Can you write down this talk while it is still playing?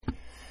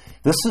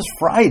This is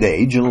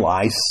Friday,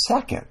 July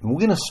 2nd. We're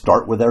going to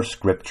start with our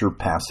scripture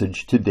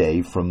passage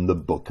today from the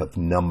book of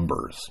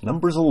Numbers.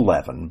 Numbers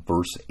 11,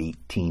 verse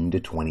 18 to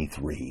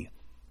 23.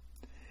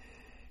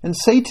 And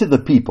say to the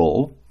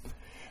people,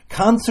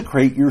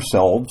 consecrate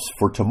yourselves,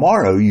 for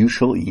tomorrow you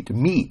shall eat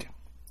meat.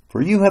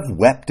 For you have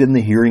wept in the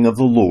hearing of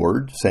the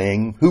Lord,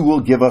 saying, who will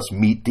give us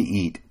meat to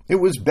eat? It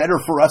was better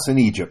for us in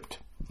Egypt.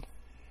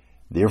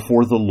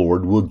 Therefore the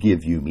Lord will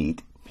give you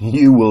meat.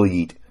 You will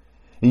eat.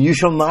 And you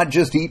shall not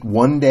just eat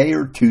 1 day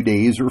or 2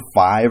 days or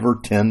 5 or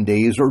 10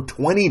 days or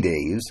 20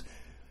 days,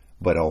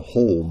 but a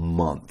whole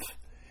month,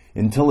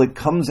 until it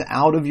comes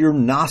out of your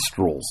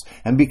nostrils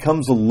and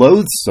becomes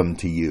loathsome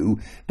to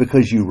you,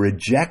 because you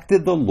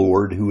rejected the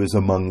Lord who is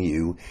among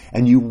you,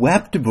 and you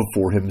wept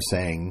before him,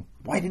 saying,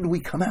 why did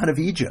we come out of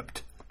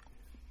Egypt?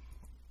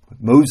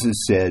 But Moses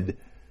said,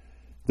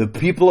 the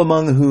people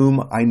among whom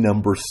I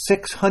number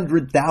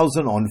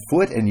 600,000 on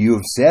foot, and you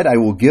have said, I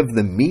will give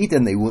them meat,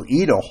 and they will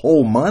eat a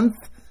whole month.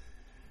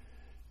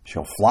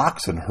 Shall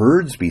flocks and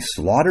herds be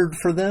slaughtered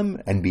for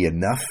them, and be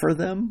enough for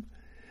them?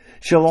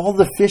 Shall all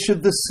the fish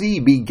of the sea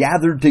be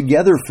gathered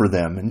together for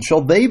them, and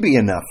shall they be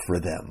enough for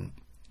them?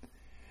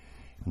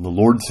 And the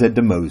Lord said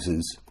to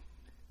Moses,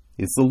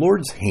 is the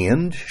Lord's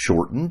hand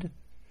shortened?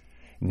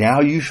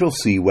 Now you shall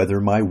see whether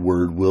my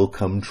word will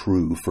come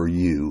true for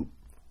you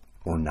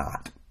or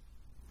not.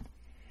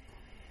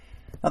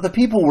 Now the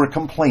people were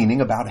complaining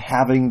about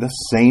having the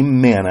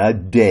same manna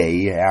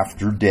day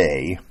after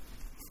day.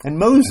 And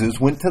Moses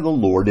went to the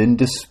Lord in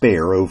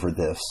despair over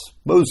this.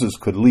 Moses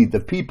could lead the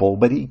people,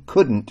 but he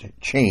couldn't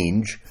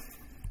change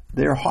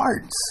their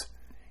hearts.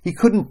 He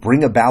couldn't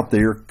bring about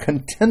their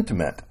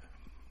contentment.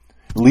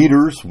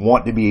 Leaders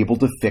want to be able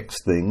to fix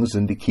things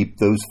and to keep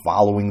those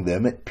following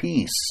them at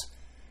peace.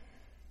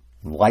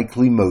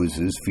 Likely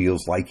Moses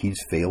feels like he's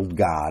failed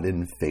God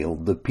and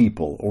failed the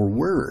people, or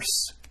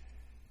worse,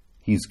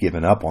 he's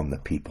given up on the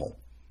people.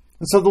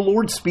 And so the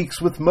Lord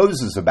speaks with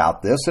Moses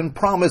about this and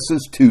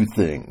promises 2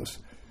 things.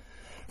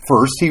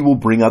 First, he will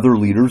bring other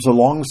leaders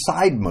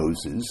alongside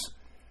Moses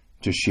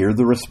to share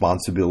the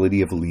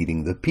responsibility of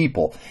leading the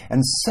people.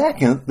 And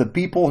second, the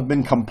people have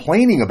been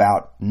complaining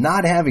about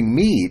not having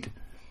meat,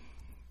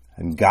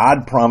 and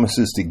God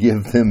promises to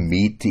give them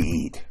meat to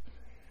eat.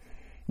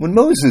 When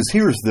Moses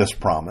hears this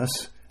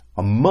promise,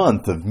 a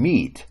month of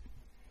meat,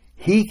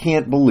 he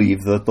can't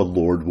believe that the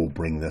Lord will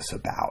bring this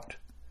about.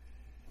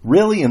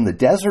 Really, in the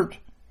desert?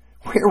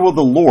 Where will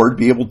the Lord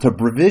be able to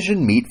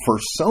provision meat for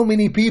so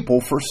many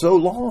people for so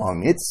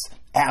long? It's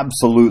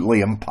absolutely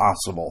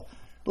impossible.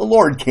 The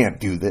Lord can't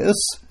do this.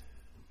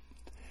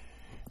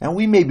 Now,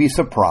 we may be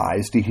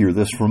surprised to hear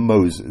this from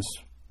Moses.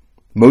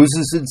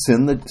 Moses had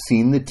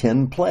seen the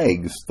 10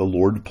 plagues the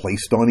Lord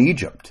placed on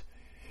Egypt.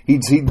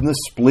 He'd seen the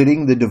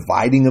splitting, the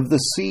dividing of the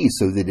sea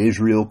so that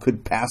Israel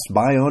could pass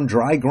by on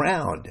dry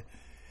ground.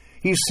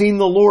 He's seen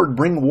the Lord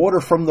bring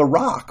water from the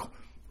rock.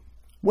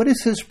 What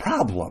is his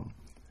problem?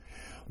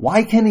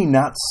 Why can he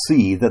not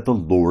see that the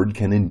Lord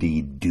can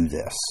indeed do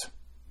this?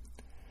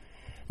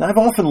 Now, I've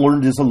often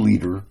learned as a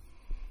leader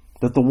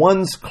that the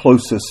ones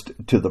closest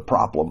to the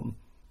problem,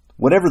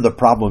 whatever the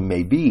problem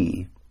may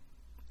be,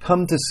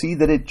 come to see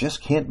that it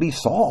just can't be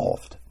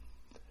solved.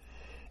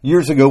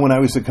 Years ago, when I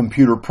was a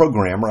computer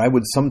programmer, I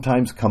would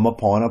sometimes come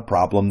upon a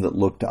problem that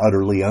looked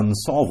utterly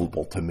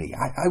unsolvable to me.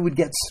 I would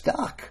get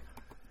stuck.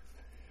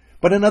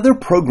 But another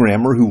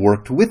programmer who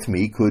worked with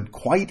me could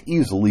quite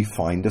easily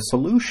find a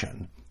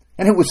solution.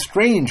 And it was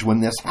strange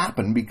when this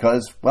happened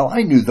because, well,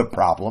 I knew the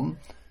problem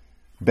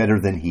better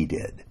than he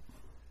did.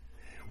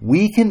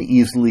 We can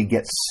easily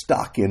get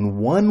stuck in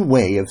one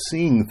way of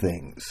seeing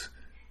things.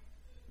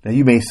 Now,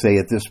 you may say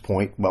at this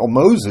point, well,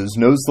 Moses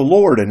knows the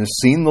Lord and has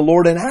seen the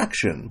Lord in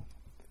action.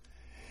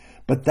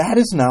 But that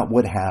is not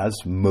what has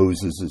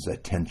Moses'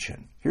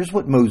 attention. Here's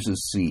what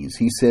Moses sees.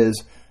 He says,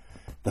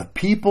 the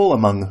people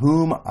among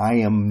whom I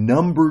am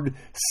numbered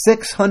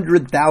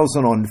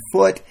 600,000 on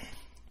foot,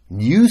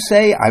 you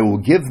say I will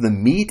give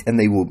them meat and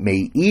they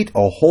may eat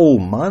a whole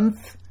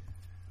month?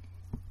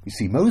 You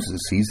see, Moses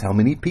sees how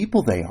many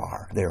people there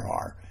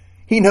are.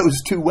 He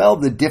knows too well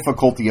the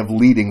difficulty of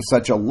leading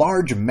such a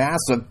large mass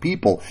of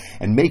people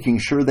and making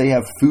sure they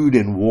have food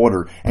and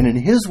water. And in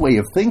his way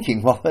of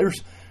thinking, well,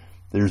 there's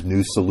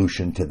no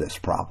solution to this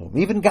problem.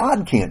 Even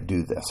God can't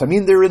do this. I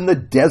mean, they're in the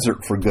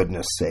desert, for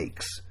goodness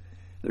sakes.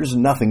 There's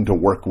nothing to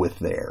work with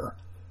there.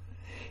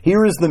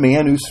 Here is the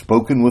man who's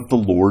spoken with the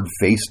Lord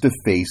face to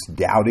face,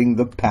 doubting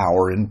the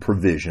power and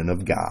provision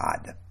of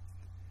God.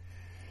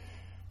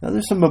 Now,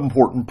 there's some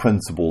important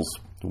principles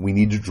that we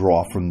need to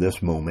draw from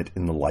this moment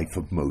in the life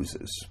of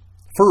Moses.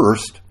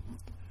 First,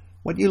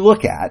 what you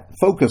look at,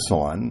 focus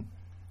on,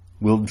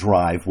 will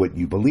drive what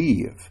you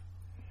believe.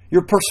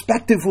 Your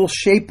perspective will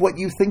shape what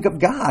you think of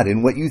God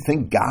and what you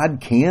think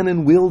God can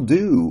and will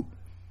do.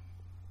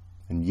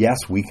 And yes,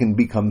 we can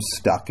become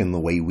stuck in the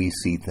way we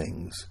see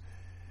things.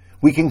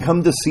 We can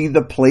come to see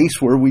the place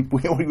where we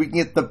can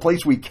get the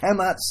place we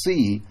cannot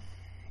see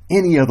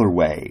any other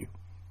way.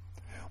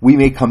 We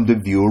may come to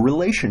view a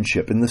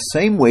relationship in the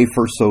same way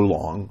for so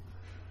long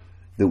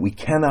that we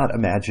cannot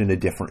imagine a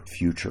different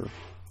future.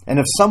 And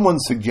if someone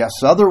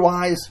suggests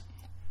otherwise,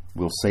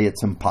 we'll say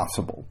it's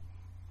impossible.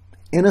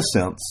 In a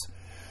sense,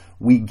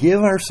 we give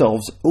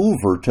ourselves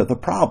over to the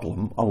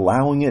problem,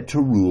 allowing it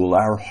to rule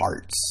our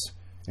hearts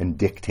and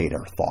dictate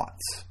our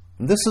thoughts.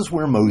 And this is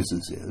where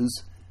Moses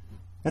is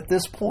at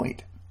this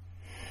point.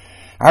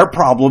 Our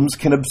problems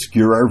can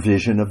obscure our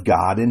vision of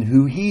God and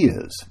who He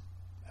is.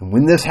 And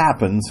when this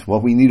happens, well,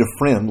 we need a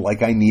friend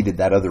like I needed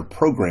that other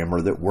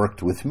programmer that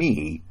worked with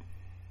me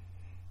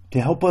to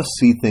help us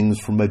see things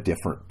from a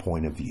different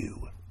point of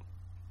view.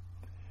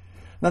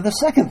 Now, the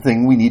second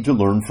thing we need to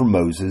learn from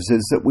Moses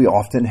is that we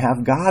often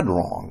have God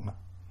wrong.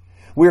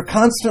 We are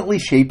constantly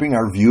shaping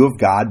our view of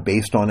God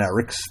based on our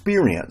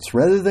experience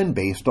rather than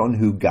based on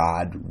who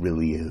God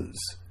really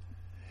is.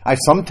 I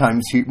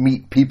sometimes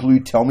meet people who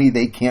tell me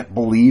they can't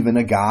believe in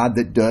a God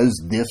that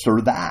does this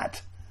or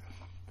that.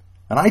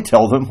 And I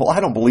tell them, well, I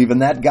don't believe in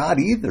that God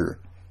either.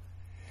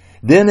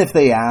 Then if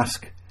they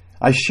ask,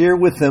 I share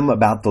with them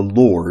about the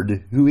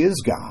Lord, who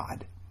is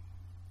God.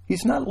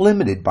 He's not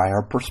limited by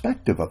our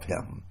perspective of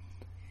Him.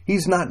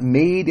 He's not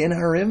made in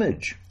our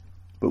image,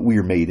 but we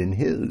are made in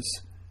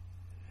His.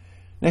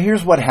 Now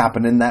here's what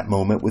happened in that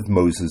moment with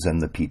Moses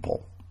and the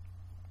people.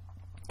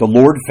 The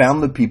Lord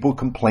found the people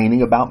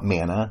complaining about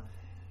manna.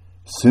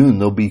 Soon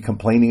they'll be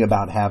complaining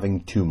about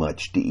having too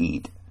much to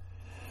eat.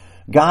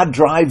 God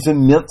drives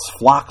immense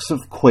flocks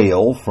of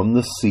quail from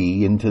the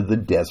sea into the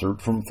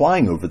desert, from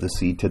flying over the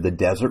sea to the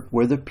desert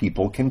where the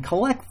people can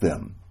collect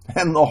them.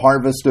 And the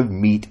harvest of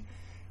meat,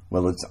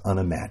 well, it's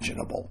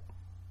unimaginable.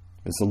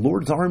 Is the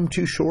Lord's arm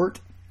too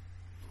short?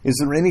 Is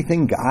there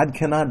anything God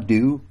cannot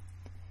do?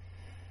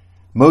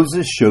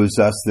 Moses shows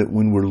us that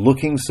when we're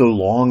looking so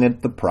long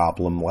at the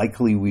problem,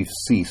 likely we've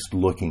ceased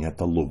looking at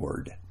the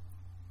Lord.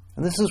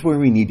 And this is where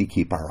we need to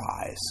keep our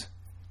eyes.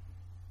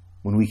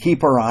 When we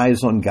keep our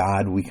eyes on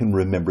God, we can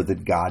remember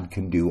that God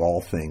can do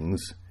all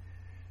things.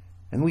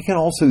 And we can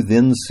also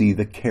then see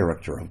the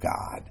character of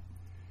God.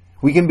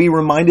 We can be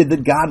reminded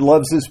that God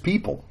loves His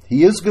people.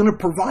 He is going to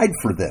provide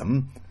for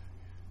them.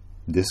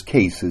 This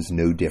case is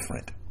no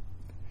different.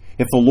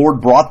 If the Lord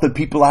brought the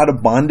people out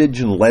of bondage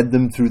and led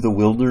them through the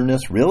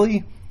wilderness,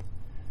 really?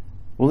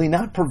 Will He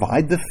not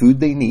provide the food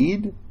they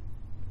need?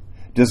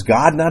 Does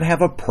God not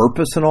have a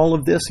purpose in all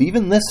of this,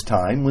 even this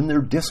time when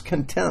they're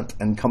discontent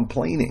and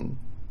complaining?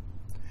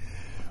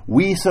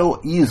 We so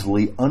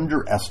easily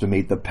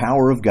underestimate the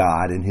power of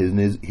God and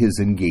His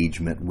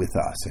engagement with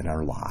us in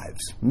our lives.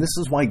 And this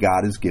is why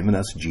God has given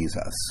us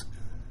Jesus.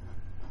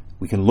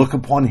 We can look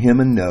upon Him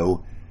and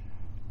know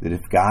that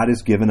if God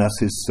has given us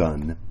His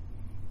Son,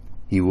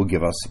 He will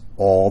give us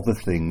all the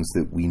things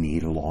that we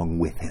need along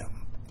with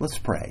Him. Let's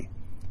pray.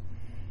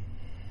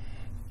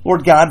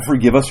 Lord God,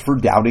 forgive us for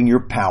doubting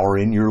Your power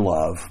and Your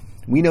love.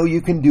 We know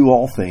You can do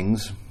all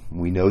things.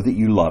 We know that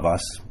You love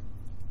us,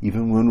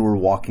 even when we're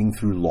walking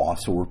through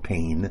loss or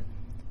pain.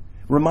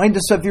 Remind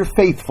us of Your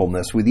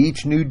faithfulness with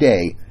each new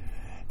day,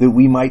 that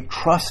we might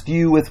trust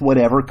You with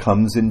whatever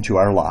comes into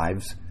our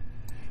lives.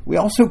 We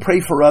also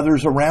pray for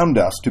others around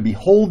us to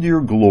behold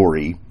Your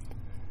glory,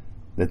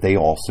 that they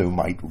also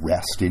might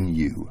rest in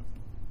You.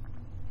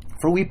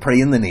 For we pray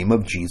in the name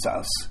of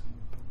Jesus.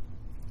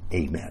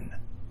 Amen.